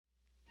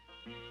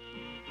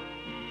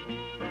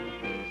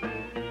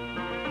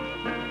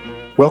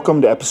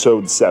Welcome to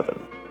episode 7,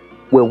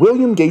 where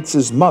William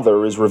Gates's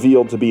mother is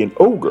revealed to be an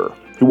ogre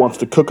who wants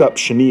to cook up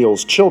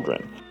Shaneale's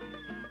children.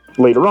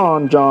 Later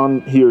on,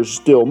 John hears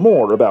still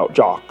more about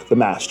Jock the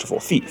Masterful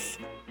Thief.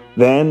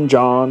 Then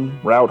John,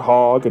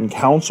 Route-Hog, and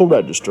Council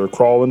Register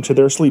crawl into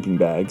their sleeping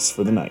bags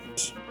for the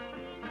night.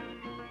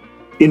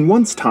 In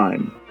Once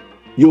Time,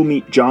 you'll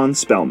meet John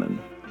Spellman.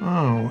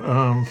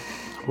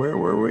 Where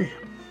were we?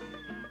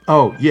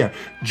 Oh, yeah.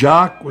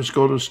 Jock was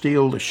going to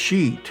steal the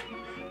sheet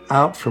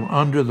out from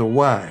under the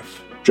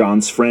wife.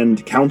 John's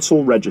friend,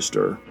 Council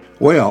Register.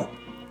 Well,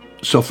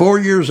 so 4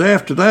 years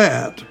after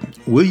that,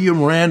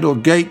 William Randall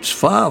Gates'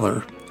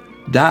 father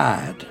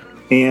died.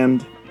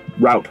 And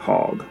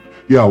Route-Hog.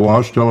 Yeah, well, I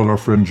was telling our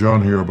friend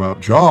John here about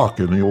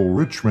Jock and the old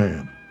rich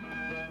man.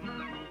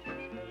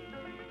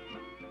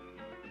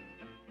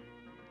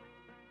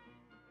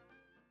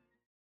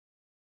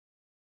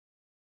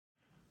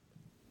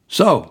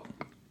 So,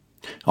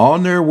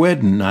 on their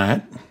wedding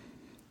night,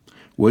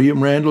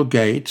 William Randall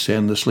Gates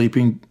and the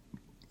sleeping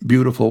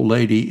beautiful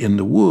lady in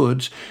the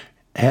woods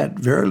had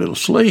very little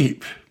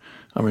sleep.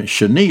 I mean,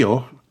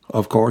 Shaneale,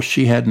 of course,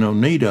 she had no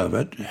need of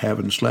it,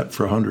 having slept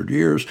for 100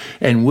 years,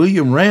 and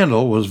William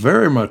Randall was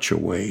very much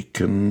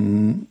awake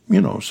and,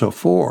 so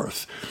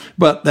forth.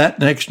 But that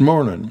next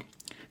morning,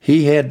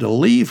 he had to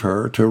leave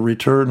her to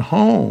return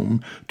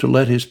home to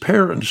let his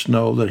parents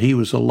know that he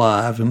was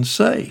alive and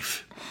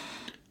safe.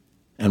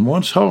 And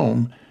once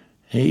home,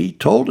 he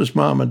told his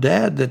mom and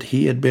dad that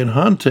he had been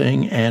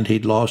hunting and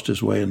he'd lost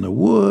his way in the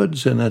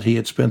woods and that he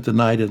had spent the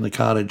night in the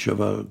cottage of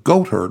a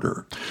goat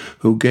herder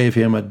who gave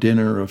him a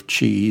dinner of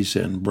cheese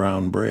and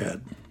brown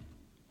bread.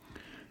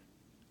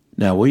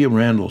 Now, William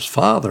Randall's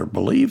father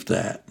believed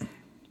that,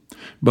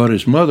 but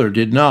his mother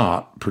did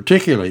not,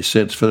 particularly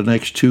since for the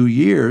next 2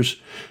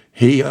 years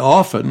he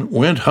often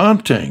went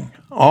hunting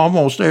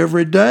almost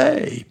every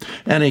day,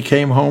 and he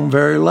came home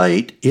very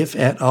late, if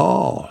at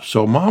all.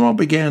 So Mama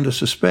began to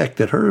suspect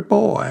that her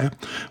boy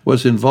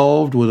was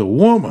involved with a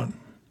woman,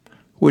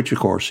 which of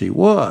course he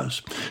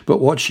was.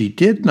 But what she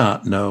did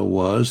not know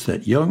was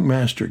that young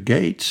Master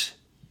Gates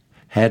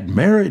had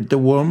married the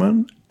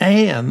woman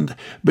and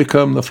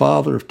become the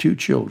father of 2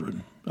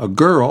 children, a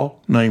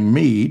girl named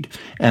Meade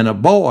and a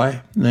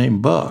boy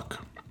named Buck.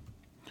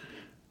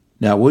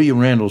 Now, William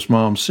Randall's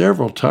mom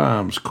several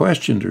times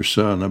questioned her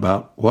son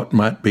about what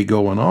might be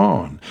going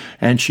on,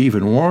 and she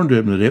even warned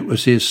him that it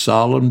was his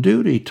solemn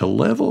duty to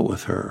level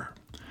with her.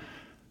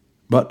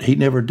 But he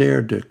never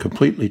dared to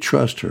completely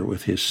trust her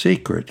with his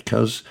secret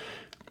because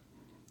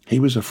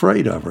he was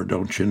afraid of her,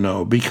 don't you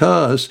know?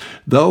 Because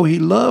though he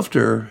loved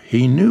her,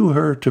 he knew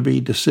her to be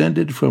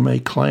descended from a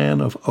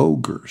clan of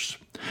ogres,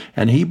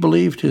 and he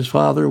believed his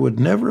father would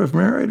never have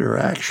married her,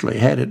 actually,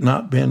 had it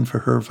not been for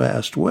her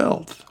vast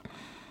wealth.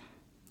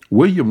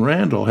 William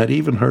Randall had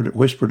even heard it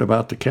whispered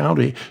about the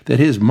county that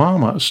his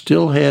mama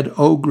still had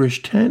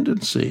ogrish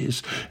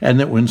tendencies, and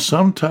that when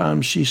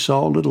sometimes she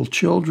saw little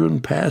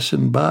children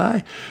passing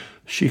by,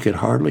 she could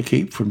hardly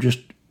keep from just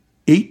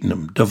eating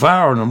them,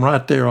 devouring them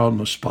right there on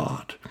the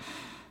spot.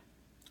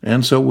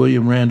 And so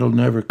William Randall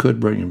never could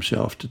bring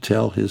himself to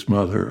tell his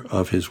mother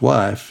of his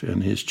wife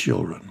and his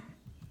children.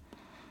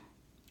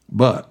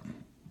 But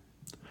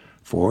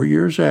 4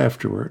 years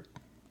afterward,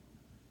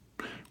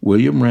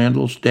 William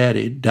Randall's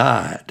daddy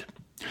died,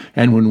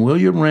 and when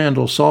William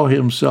Randall saw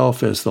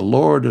himself as the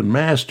lord and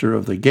master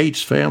of the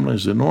Gates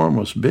family's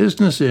enormous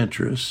business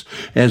interests,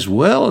 as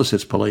well as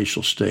its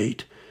palatial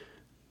state,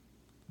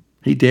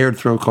 he dared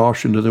throw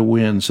caution to the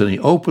winds, and he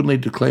openly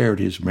declared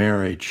his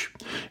marriage,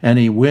 and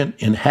he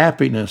went in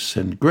happiness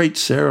and great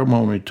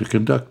ceremony to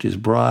conduct his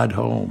bride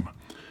home.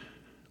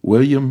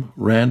 William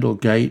Randall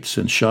Gates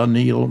and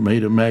Shaneale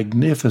made a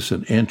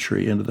magnificent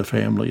entry into the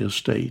family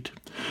estate,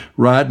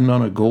 riding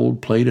on a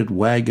gold-plated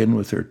wagon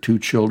with their 2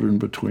 children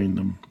between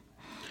them.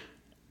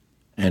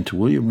 And to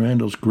William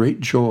Randall's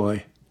great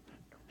joy,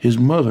 his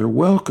mother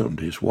welcomed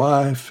his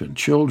wife and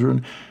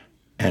children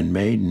and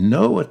made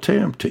no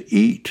attempt to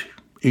eat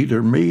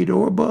either Meade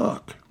or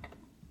Buck.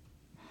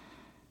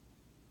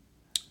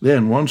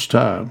 Then, once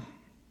time,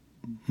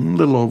 a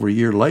little over a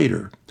year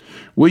later,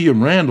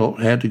 William Randall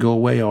had to go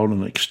away on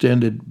an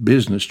extended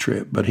business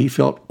trip, but he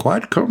felt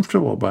quite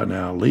comfortable by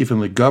now,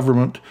 leaving the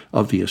government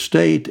of the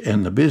estate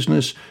and the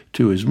business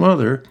to his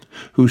mother,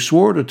 who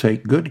swore to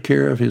take good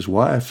care of his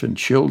wife and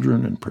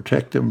children and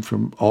protect them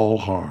from all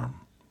harm.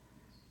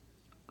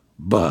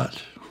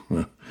 But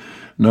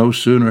no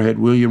sooner had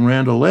William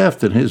Randall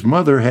left than his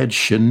mother had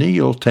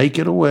Shaneale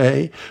taken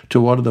away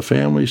to one of the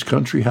family's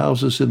country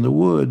houses in the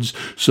woods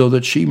so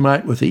that she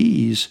might with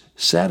ease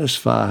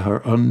satisfy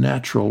her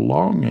unnatural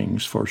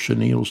longings for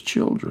Shaneale's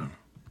children.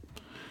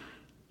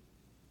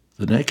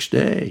 The next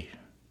day,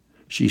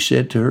 she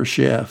said to her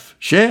chef,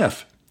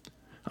 "Chef,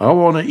 I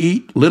want to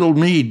eat little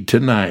Meade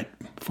tonight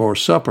for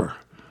supper."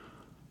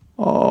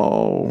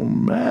 "Oh,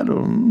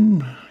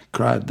 madam,"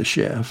 cried the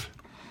chef.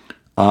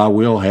 "I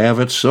will have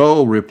it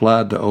so,"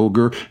 replied the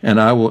ogre, "and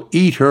I will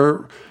eat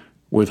her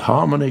with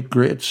hominy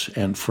grits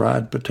and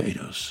fried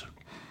potatoes."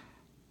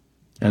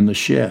 And the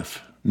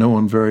chef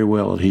knowing very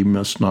well that he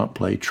must not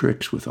play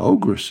tricks with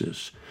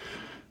ogresses,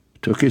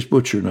 took his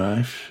butcher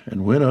knife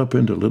and went up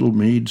into little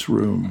Mead's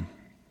room.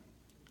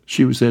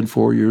 She was then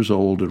 4 years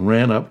old and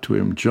ran up to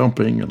him,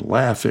 jumping and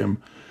laughing.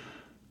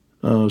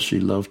 Oh, she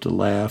loved to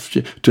laugh,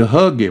 to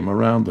hug him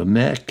around the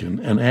neck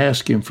and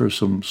ask him for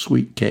some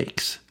sweet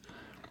cakes.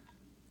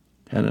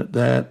 And at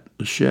that,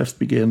 the chef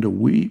began to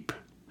weep,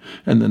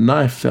 and the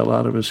knife fell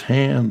out of his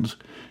hands,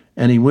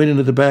 and he went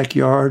into the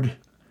backyard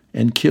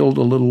and killed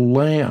a little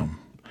lamb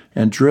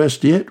and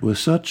dressed it with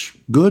such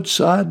good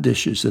side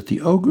dishes that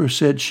the ogre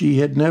said she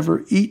had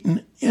never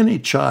eaten any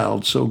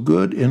child so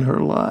good in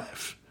her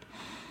life.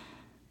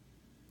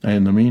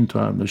 In the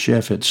meantime, the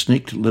chef had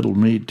sneaked little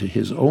Mead to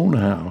his own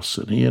house,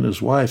 and he and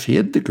his wife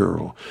hid the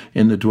girl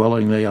in the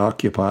dwelling they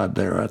occupied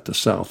there at the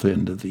south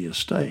end of the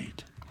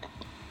estate.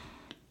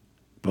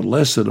 But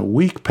less than a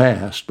week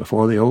passed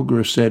before the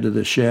ogress said to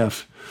the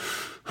chef,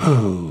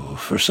 "Oh,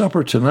 for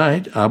supper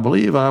tonight, I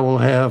believe I will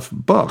have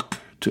buck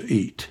to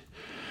eat."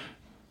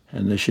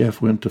 And the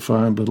chef went to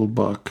find little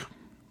Buck,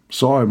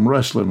 saw him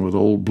wrestling with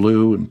old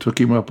Blue, and took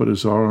him up in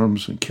his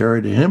arms and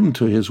carried him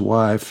to his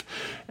wife,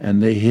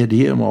 and they hid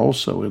him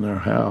also in their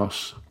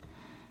house.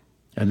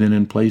 And then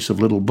in place of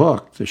little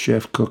Buck, the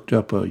chef cooked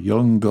up a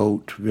young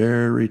goat,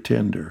 very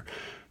tender,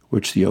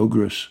 which the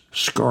ogress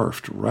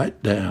scarfed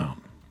right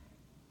down.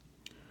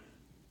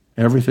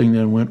 Everything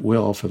then went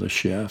well for the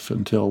chef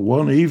until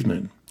one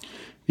evening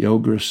the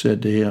ogress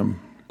said to him,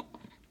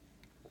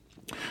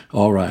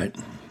 "All right,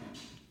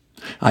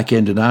 I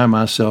can deny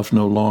myself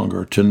no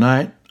longer.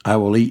 Tonight I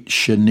will eat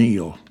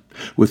Shaneale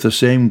with the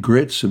same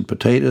grits and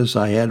potatoes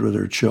I had with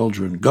her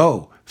children.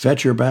 Go,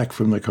 fetch her back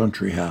from the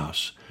country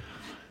house."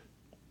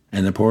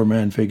 And the poor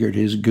man figured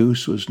his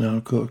goose was now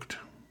cooked.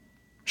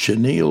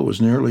 Shaneale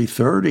was nearly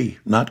 30,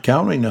 not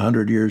counting the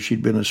 100 years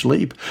she'd been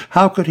asleep.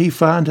 How could he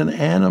find an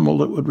animal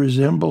that would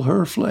resemble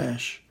her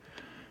flesh?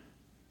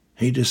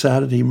 He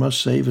decided he must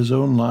save his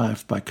own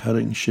life by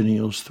cutting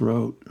Shaneale's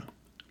throat.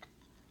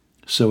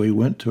 So he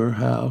went to her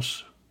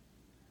house,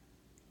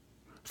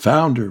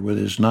 found her with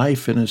his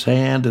knife in his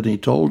hand, and he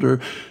told her,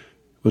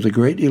 with a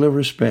great deal of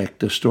respect,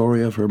 the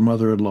story of her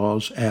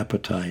mother-in-law's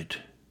appetite.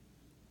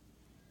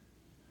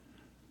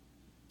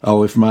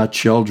 "Oh, if my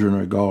children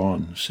are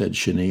gone," said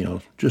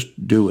Shaneale,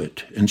 "just do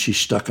it." And she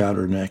stuck out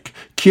her neck.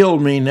 "Kill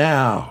me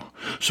now,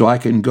 so I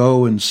can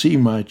go and see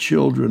my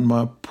children,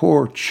 my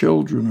poor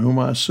children whom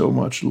I so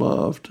much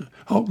loved."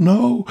 "Oh,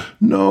 no,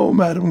 no,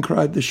 madam,"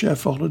 cried the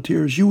chef, all in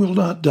tears. "You will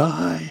not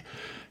die,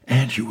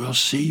 and you will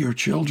see your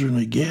children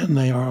again.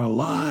 They are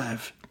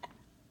alive.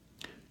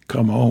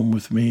 Come home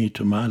with me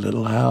to my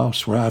little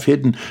house where I've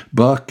hidden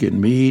Buck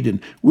and Mead, and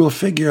we'll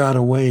figure out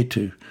a way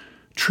to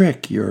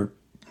trick your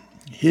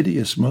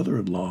hideous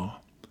mother-in-law."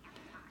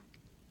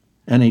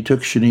 And he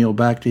took Shaneale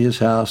back to his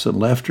house and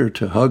left her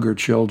to hug her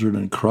children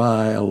and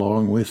cry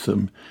along with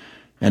them.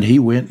 And he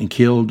went and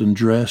killed and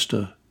dressed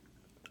a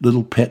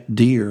little pet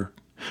deer,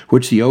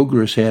 which the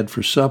ogress had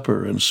for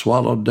supper and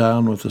swallowed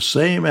down with the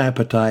same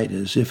appetite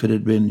as if it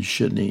had been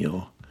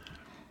Shaneale.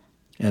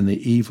 And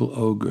the evil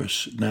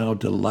ogress, now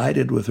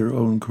delighted with her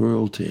own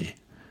cruelty,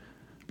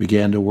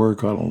 began to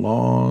work on a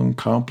long,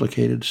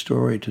 complicated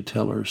story to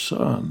tell her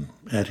son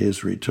at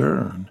his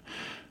return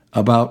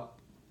about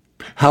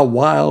how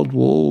wild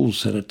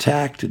wolves had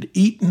attacked and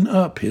eaten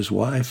up his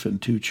wife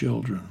and 2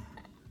 children.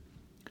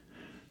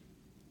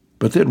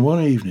 But then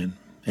one evening,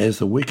 as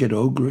the wicked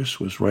ogress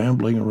was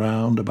rambling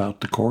around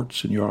about the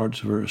courts and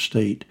yards of her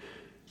estate,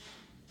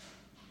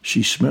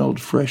 she smelled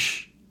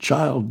fresh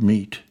child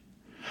meat,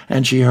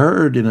 and she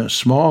heard in a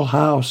small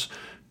house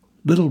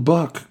little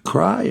Buck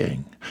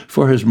crying,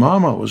 for his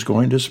mama was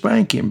going to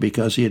spank him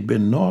because he had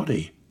been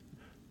naughty.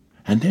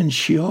 And then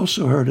she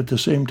also heard at the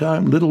same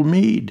time little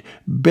Mead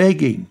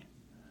begging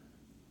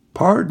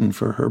pardon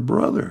for her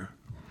brother.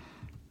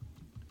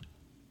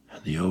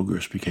 And the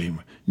ogress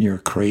became near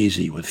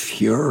crazy with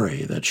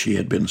fury that she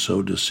had been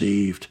so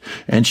deceived,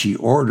 and she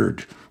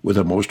ordered with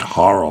a most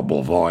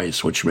horrible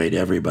voice, which made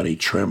everybody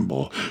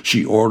tremble,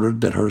 she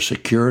ordered that her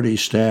security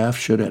staff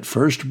should at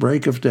first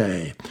break of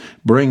day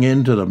bring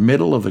into the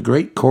middle of the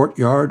great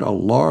courtyard a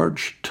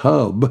large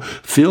tub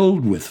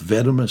filled with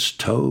venomous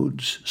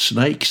toads,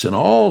 snakes, and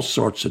all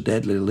sorts of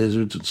deadly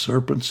lizards and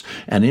serpents,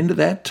 and into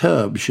that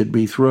tub should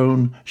be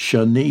thrown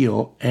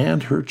Shaneale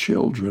and her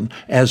children,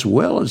 as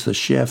well as the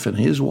chef and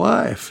his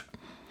wife,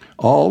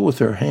 all with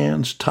their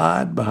hands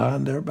tied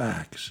behind their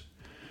backs.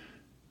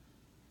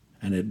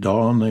 And at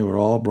dawn they were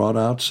all brought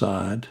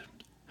outside,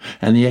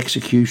 and the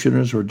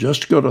executioners were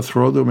just going to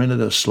throw them into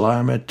the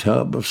slimy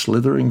tub of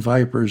slithering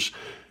vipers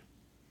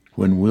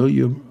when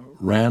William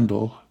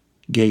Randall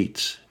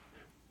Gates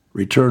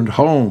returned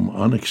home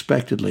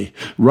unexpectedly,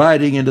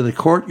 riding into the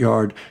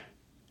courtyard,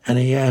 and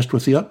he asked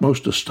with the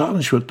utmost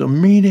astonishment the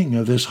meaning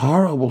of this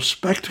horrible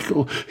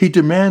spectacle. He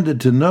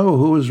demanded to know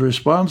who was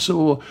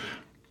responsible,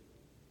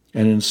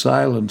 and in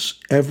silence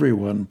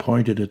everyone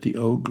pointed at the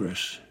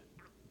ogress,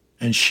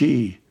 and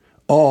she,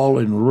 all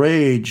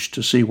enraged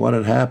to see what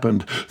had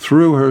happened,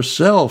 threw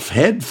herself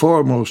head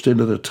foremost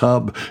into the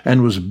tub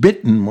and was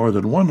bitten more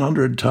than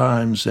 100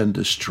 times and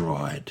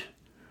destroyed.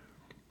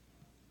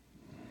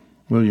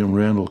 William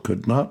Randall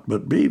could not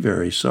but be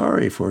very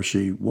sorry, for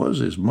she was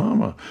his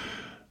mamma,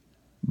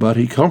 but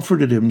he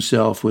comforted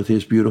himself with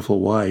his beautiful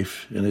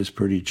wife and his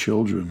pretty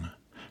children,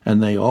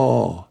 and they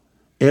all,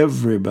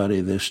 everybody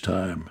this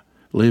time,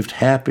 lived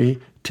happy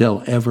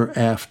till ever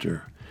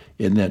after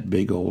in that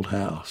big old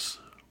house.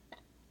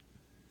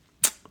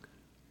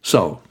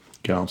 So,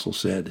 Counsel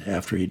said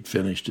after he'd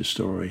finished his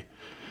story,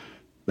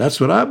 that's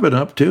what I've been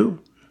up to.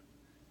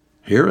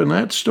 Hearing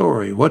that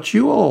story, what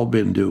you all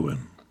been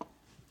doing?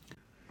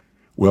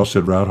 Well,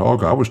 said Rat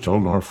Hog, I was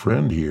telling our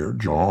friend here,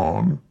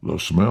 John, the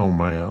smell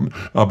man,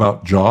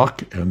 about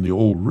Jock and the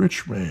old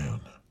rich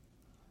man.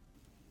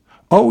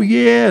 Oh,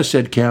 yeah,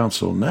 said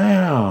Counsel.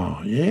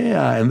 Now,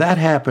 yeah, and that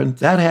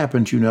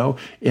happened, you know,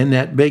 in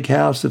that big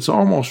house that's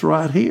almost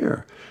right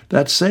here.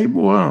 That same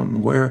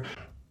one where...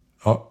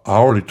 I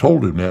already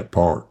told him that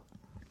part.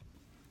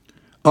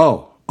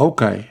 Oh,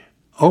 okay,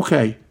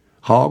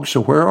 Hog,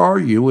 so where are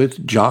you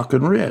with Jock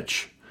and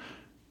Rich?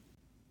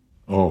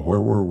 Oh,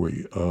 where were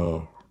we?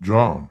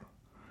 John,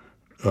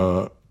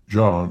 where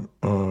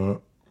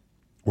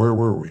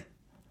were we?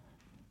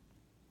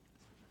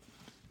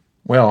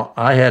 Well,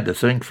 I had to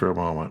think for a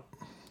moment,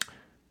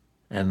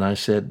 and I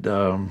said,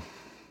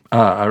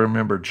 I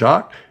remember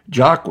Jock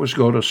was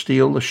going to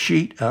steal the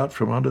sheet out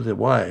from under the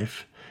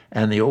wife,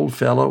 and the old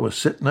fellow was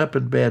sitting up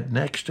in bed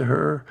next to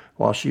her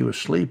while she was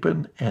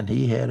sleeping, and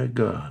he had a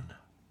gun.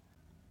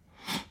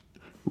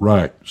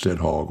 Right, said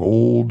Hog,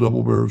 old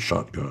double-barreled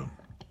shotgun.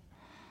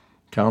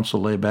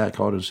 Counsel lay back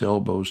on his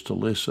elbows to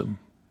listen.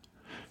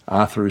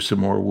 I threw some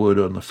more wood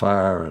on the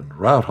fire, and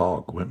Rout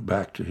Hog went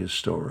back to his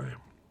story.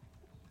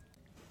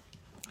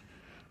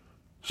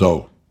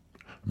 So,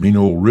 mean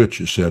old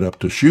Rich is set up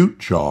to shoot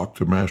Jock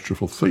the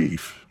Masterful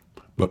Thief.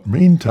 But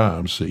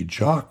meantime, see,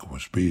 Jock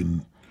was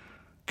being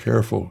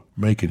careful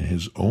making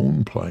his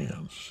own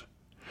plans.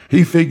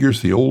 He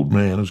figures the old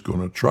man is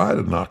going to try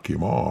to knock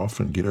him off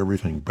and get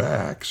everything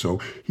back, so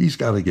he's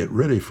got to get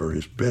ready for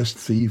his best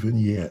thieving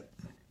yet.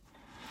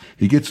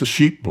 He gets a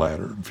sheep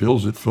bladder and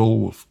fills it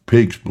full of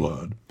pig's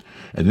blood,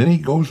 and then he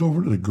goes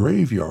over to the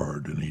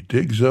graveyard and he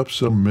digs up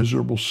some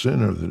miserable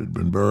sinner that had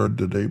been buried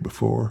the day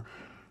before,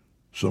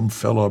 some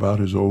fellow about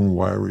his own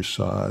wiry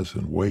size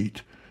and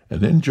weight,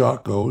 and then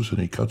Jock goes and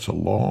he cuts a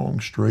long,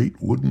 straight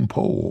wooden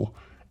pole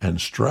and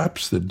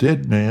straps the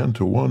dead man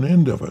to one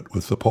end of it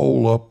with the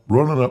pole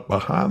running up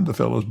behind the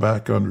fellow's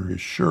back under his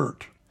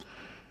shirt.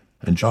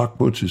 And Jock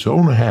puts his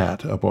own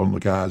hat up on the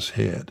guy's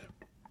head.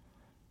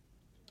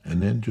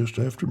 And then just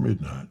after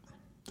midnight,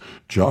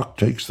 Jock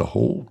takes the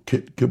whole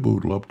kit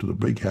caboodle up to the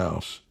big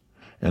house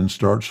and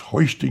starts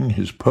hoisting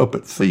his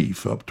puppet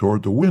thief up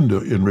toward the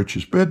window in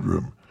Rich's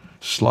bedroom,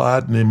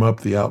 sliding him up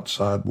the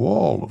outside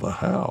wall of the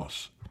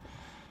house.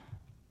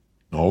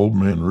 Old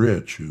man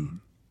Rich, who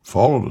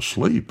fallen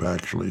asleep,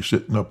 actually,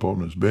 sitting up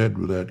on his bed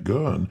with that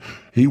gun,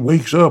 he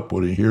wakes up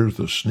when he hears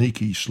the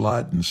sneaky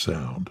sliding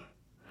sound,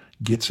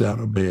 gets out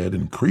of bed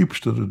and creeps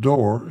to the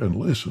door and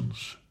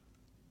listens.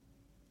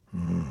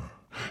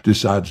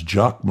 Decides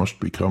Jock must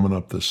be coming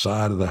up the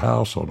side of the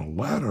house on a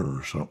ladder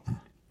or something.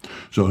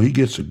 So he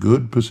gets a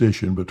good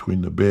position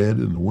between the bed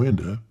and the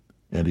window,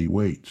 and he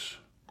waits.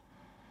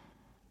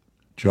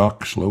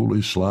 Jock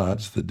slowly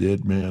slides the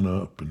dead man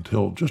up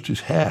until just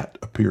his hat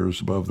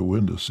appears above the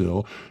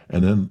windowsill,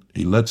 and then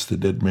he lets the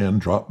dead man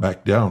drop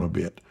back down a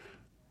bit.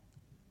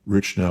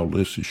 Rich now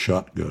lifts his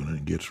shotgun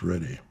and gets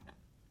ready.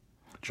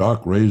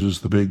 Jock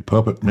raises the big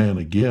puppet man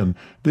again,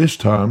 this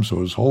time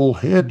so his whole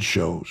head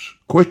shows,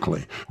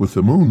 quickly, with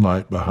the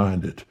moonlight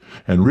behind it,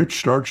 and Rich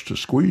starts to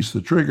squeeze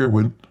the trigger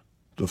when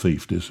the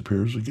thief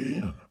disappears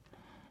again.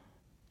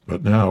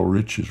 But now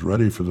Rich is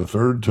ready for the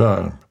third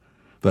time.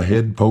 The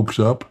head pokes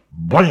up,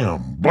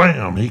 blam,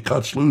 blam, he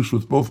cuts loose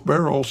with both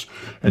barrels,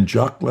 and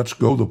Jock lets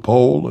go the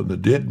pole, and the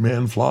dead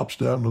man flops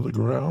down to the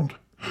ground.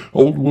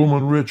 Old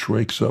woman Rich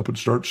wakes up and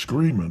starts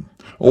screaming.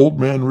 Old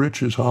man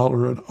Rich is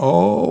hollering,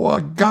 "Oh, I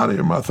got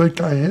him. I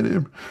think I hit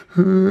him.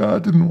 I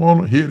didn't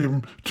want to hit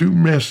him. Too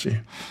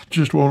messy.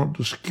 Just wanted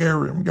to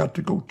scare him. Got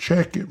to go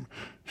check him."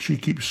 She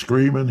keeps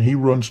screaming. He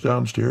runs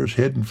downstairs,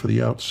 heading for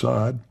the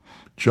outside.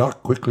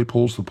 Jock quickly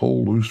pulls the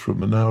pole loose from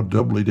the now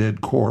doubly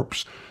dead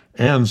corpse,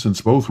 and since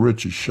both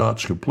Rich's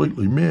shots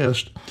completely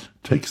missed,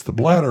 takes the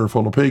bladder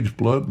full of pig's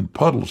blood and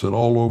puddles it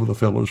all over the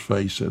fellow's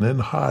face, and then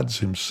hides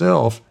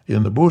himself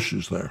in the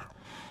bushes there.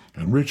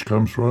 And Rich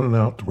comes running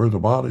out to where the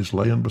body's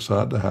laying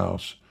beside the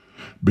house,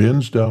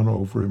 bends down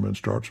over him and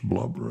starts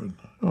blubbering.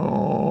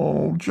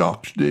 "Oh,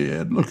 Jock's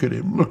dead. Look at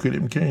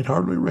him, can't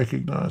hardly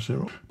recognize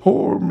him.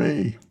 Poor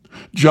me.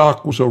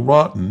 Jock was a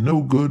rotten,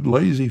 no-good,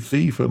 lazy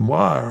thief and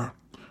liar.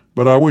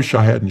 But I wish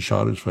I hadn't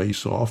shot his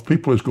face off.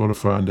 People is going to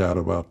find out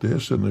about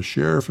this, and the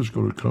sheriff is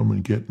going to come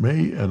and get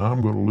me, and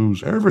I'm going to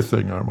lose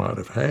everything I might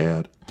have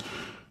had."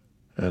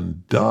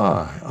 and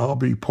die. I'll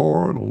be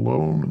poor and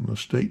alone in the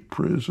state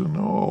prison.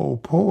 Oh,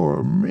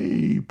 poor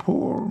me,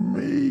 poor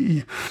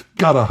me.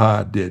 Gotta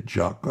hide dead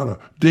Jock. Gotta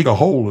dig a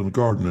hole in the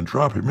garden and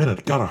drop him in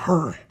it. Gotta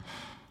hurry.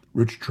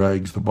 Rich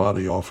drags the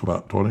body off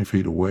about 20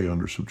 feet away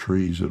under some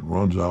trees and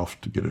runs off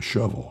to get a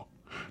shovel.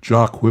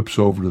 Jock whips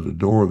over to the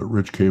door that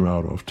Rich came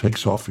out of,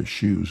 takes off his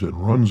shoes,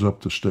 and runs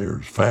up the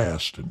stairs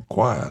fast and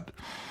quiet.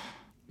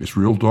 It's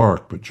real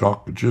dark, but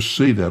Jock could just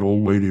see that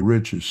old lady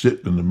Rich is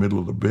sitting in the middle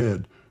of the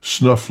bed,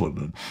 snuffling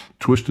and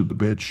twisted the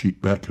bed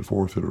sheet back and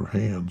forth in her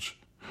hands.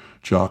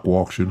 Jock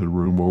walks into the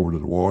room over to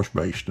the wash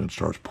basin and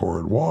starts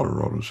pouring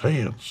water on his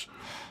hands.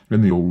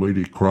 And the old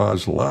lady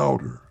cries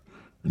louder.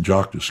 And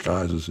Jock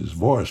disguises his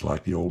voice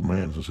like the old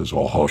man and says,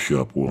 "Oh, hush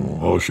up, woman,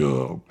 hush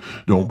up.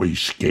 Don't be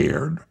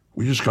scared.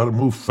 We just got to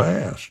move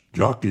fast.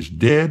 Jock is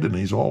dead and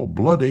he's all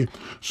bloody,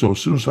 so as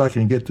soon as I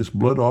can get this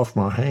blood off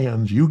my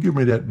hands, you give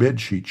me that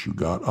bed sheet you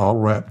got. I'll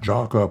wrap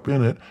Jock up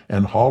in it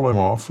and haul him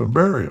off and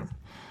bury him.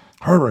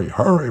 Hurry,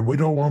 hurry. We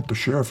don't want the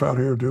sheriff out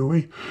here, do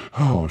we?"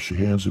 Oh, she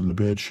hands him the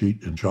bed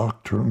sheet, and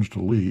Jock turns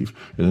to leave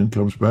and then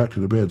comes back to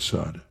the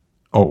bedside.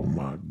 "Oh,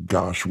 my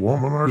gosh,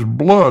 woman, there's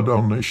blood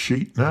on this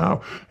sheet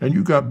now, and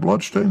you got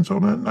bloodstains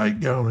on that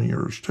nightgown of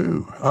yours,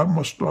 too. I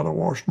must not have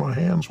washed my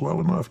hands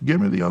well enough. Give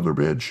me the other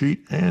bed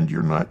sheet and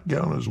your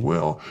nightgown as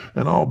well,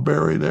 and I'll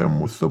bury them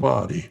with the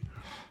body."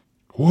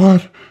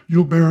 "What?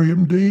 You'll bury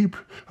him deep?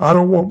 I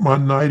don't want my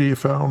nightie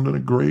found in a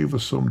grave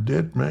of some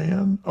dead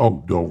man."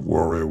 "Oh, don't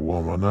worry,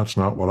 woman. That's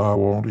not what I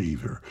want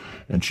either."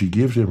 And she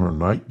gives him her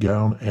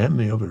nightgown and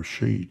the other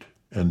sheet.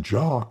 And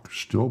Jock,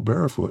 still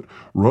barefoot,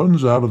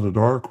 runs out of the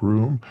dark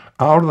room,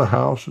 out of the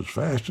house as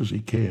fast as he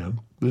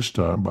can, this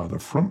time by the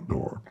front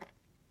door.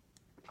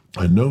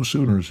 And no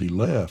sooner has he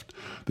left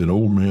than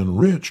old man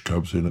Rich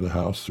comes into the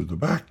house through the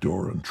back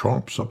door and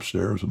tromps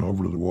upstairs and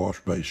over to the wash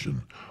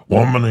basin.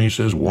 "Woman," he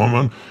says,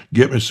 "woman,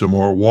 get me some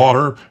more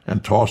water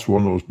and toss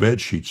one of those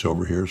bed sheets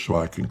over here so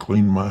I can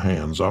clean my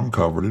hands. I'm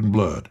covered in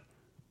blood."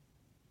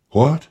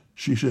 "What?"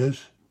 she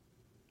says.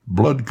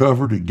 "Blood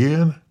covered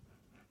again?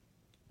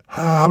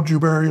 How'd you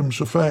bury him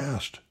so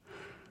fast?"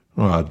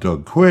 "Well, I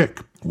dug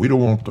quick. We don't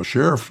want the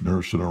sheriff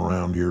nursing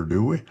around here,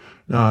 do we?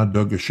 Now, I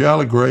dug a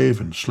shallow grave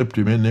and slipped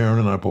him in there, and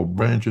then I pulled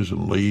branches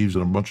and leaves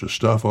and a bunch of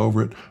stuff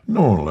over it.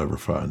 No one will ever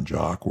find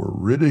Jock. We're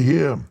rid of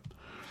him.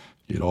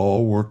 It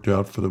all worked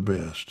out for the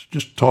best.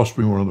 Just toss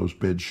me one of those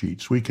bed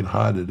sheets. We can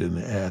hide it in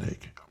the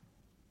attic."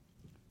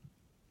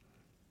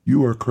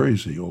 "You are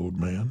crazy, old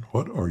man.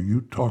 What are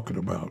you talking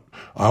about?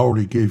 I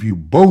already gave you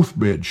both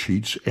bed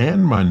sheets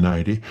and my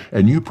nightie,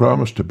 and you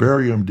promised to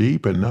bury 'em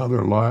deep, and now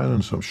they're lying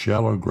in some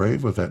shallow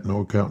grave with that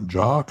no-account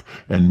Jock,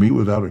 and me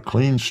without a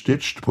clean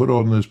stitch to put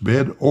on this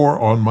bed or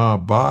on my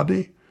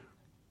body."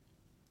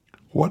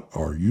 "What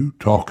are you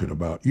talking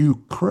about,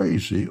 you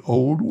crazy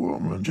old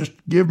woman? Just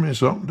give me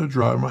something to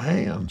dry my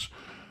hands."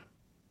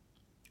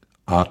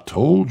 "I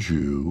told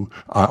you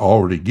I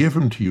already gave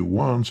them to you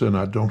once, and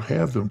I don't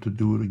have them to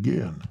do it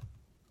again."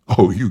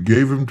 "Oh, you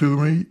gave them to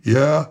me?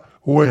 Yeah?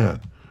 When?"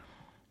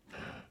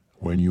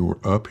 "When you were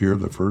up here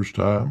the first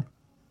time."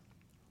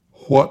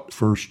 "What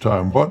first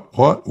time?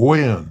 What?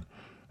 When?"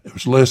 "It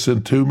was less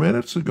than 2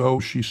 minutes ago,"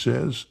 she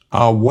says.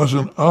 "I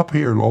wasn't up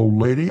here, old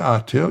lady, I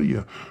tell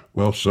you."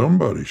 "Well,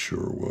 somebody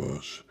sure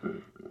was."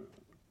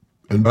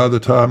 And by the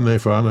time they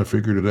finally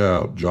figured it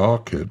out,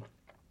 Jock had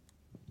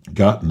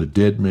gotten the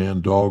dead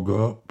man dog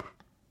up,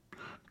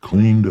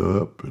 cleaned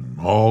up, and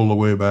all the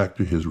way back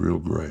to his real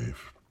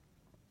grave.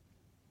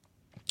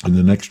 And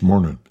the next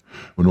morning,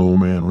 when old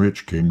man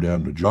Rich came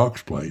down to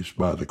Jock's place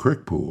by the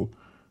creek pool,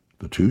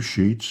 the 2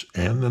 sheets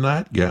and the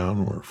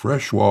nightgown were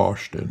fresh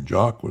washed, and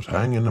Jock was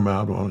hanging them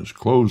out on his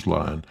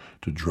clothesline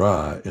to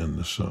dry in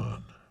the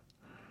sun.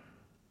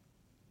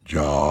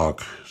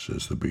 "Jock,"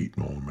 says the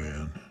beaten old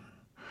man,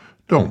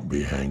 "don't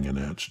be hanging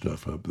that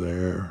stuff up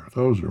there.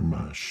 Those are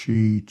my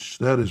sheets.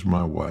 That is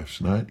my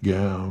wife's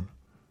nightgown."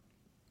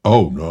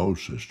 "Oh, no,"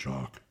 says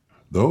Jock.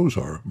 "Those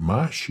are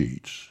my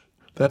sheets.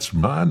 That's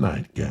my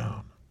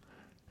nightgown.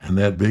 And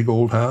that big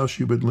old house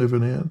you've been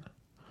living in?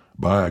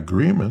 By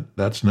agreement,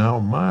 that's now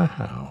my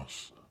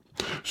house.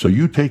 So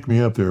you take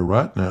me up there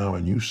right now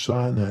and you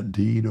sign that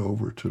deed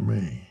over to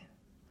me.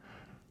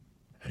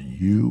 And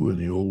you and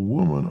the old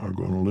woman are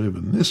going to live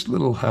in this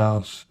little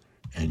house,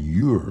 and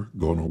you're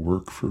going to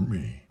work for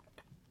me."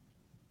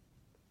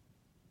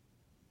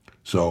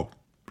 So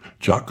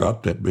Jock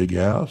got that big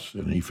house,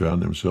 and he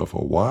found himself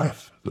a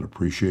wife that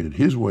appreciated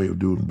his way of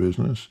doing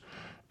business,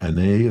 and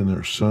they and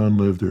their son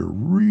lived there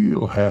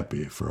real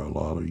happy for a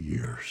lot of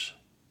years.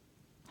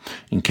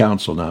 And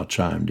counsel now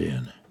chimed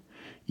in.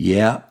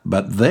 "Yeah,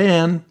 but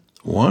then,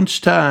 once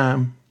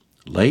time,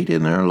 late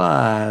in their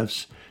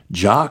lives,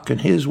 Jock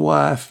and his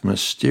wife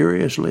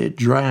mysteriously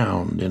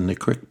drowned in the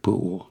creek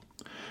pool,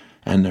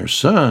 and their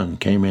son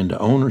came into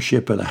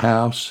ownership of the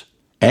house,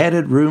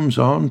 added rooms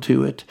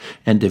onto it,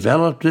 and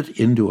developed it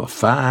into a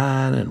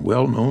fine and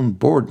well-known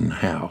boarding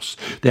house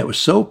that was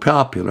so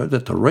popular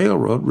that the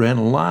railroad ran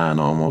a line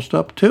almost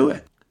up to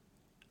it.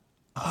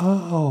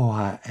 Oh,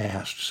 I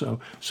asked,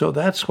 so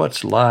that's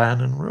what's lying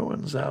in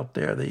ruins out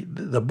there,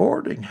 the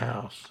boarding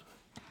house.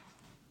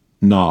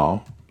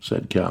 No,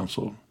 said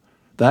Counsel.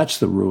 That's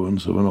the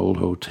ruins of an old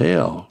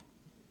hotel.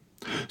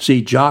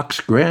 See, Jock's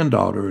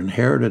granddaughter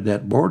inherited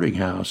that boarding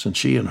house, and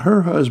she and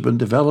her husband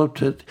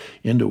developed it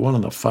into one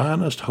of the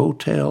finest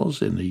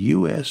hotels in the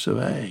U.S. of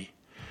A.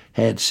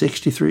 Had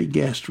 63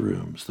 guest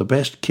rooms, the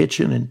best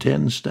kitchen in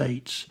 10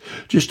 states,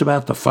 just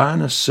about the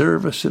finest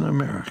service in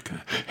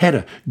America. Had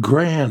a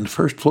grand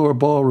first-floor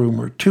ballroom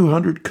where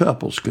 200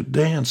 couples could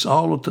dance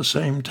all at the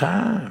same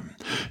time.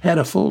 Had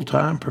a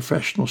full-time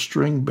professional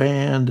string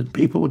band, and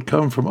people would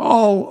come from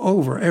all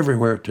over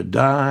everywhere to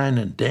dine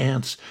and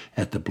dance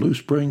at the Blue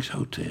Springs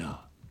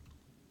Hotel.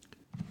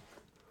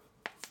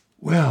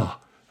 Well,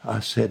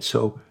 I said,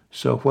 so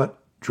what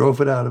drove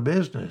it out of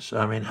business?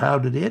 I mean, how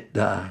did it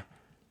die?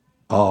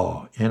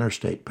 Oh,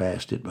 interstate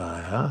passed it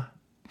by, huh?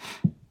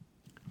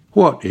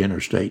 What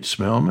interstate,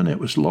 Smellman? It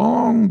was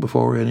long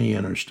before any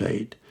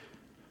interstate.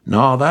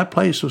 No, that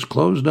place was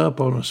closed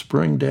up on a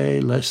spring day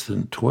less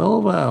than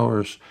 12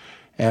 hours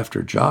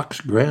after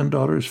Jock's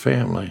granddaughter's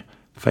family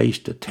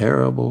faced a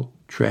terrible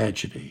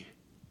tragedy.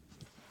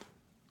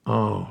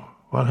 Oh,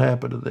 what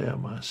happened to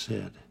them? I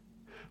said.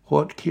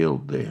 What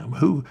killed them?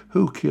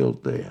 Who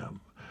killed them?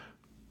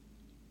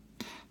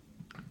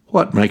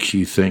 What makes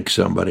you think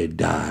somebody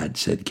died,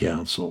 said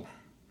Counsel.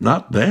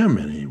 Not them,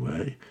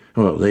 anyway.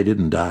 Well, they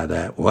didn't die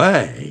that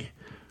way.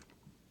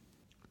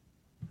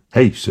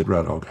 Hey, said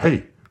Rat Dog,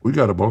 hey, we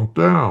got to bunk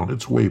down.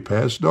 It's way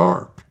past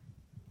dark.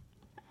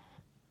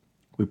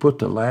 We put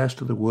the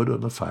last of the wood on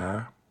the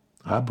fire.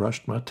 I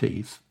brushed my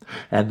teeth,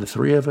 and the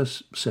three of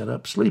us set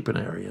up sleeping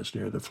areas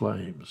near the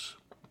flames.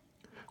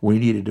 We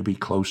needed to be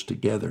close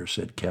together,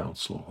 said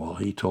Counsel, while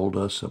he told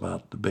us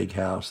about the big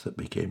house that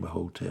became a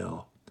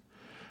hotel.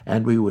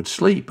 And we would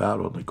sleep out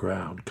on the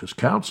ground, because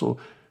Counsel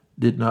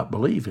did not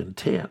believe in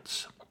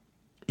tents.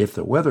 If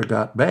the weather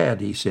got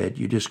bad, he said,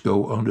 you just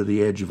go under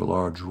the edge of a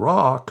large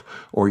rock,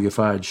 or you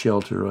find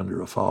shelter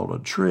under a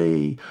fallen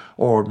tree,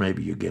 or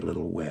maybe you get a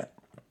little wet.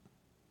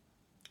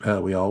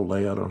 We all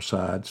lay on our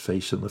sides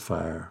facing the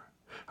fire,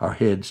 our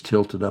heads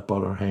tilted up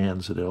on our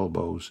hands and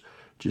elbows,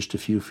 just a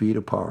few feet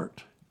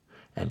apart.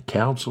 And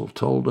Counsel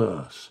told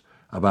us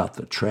about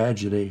the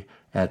tragedy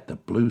at the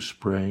Blue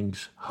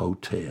Springs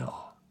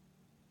Hotel.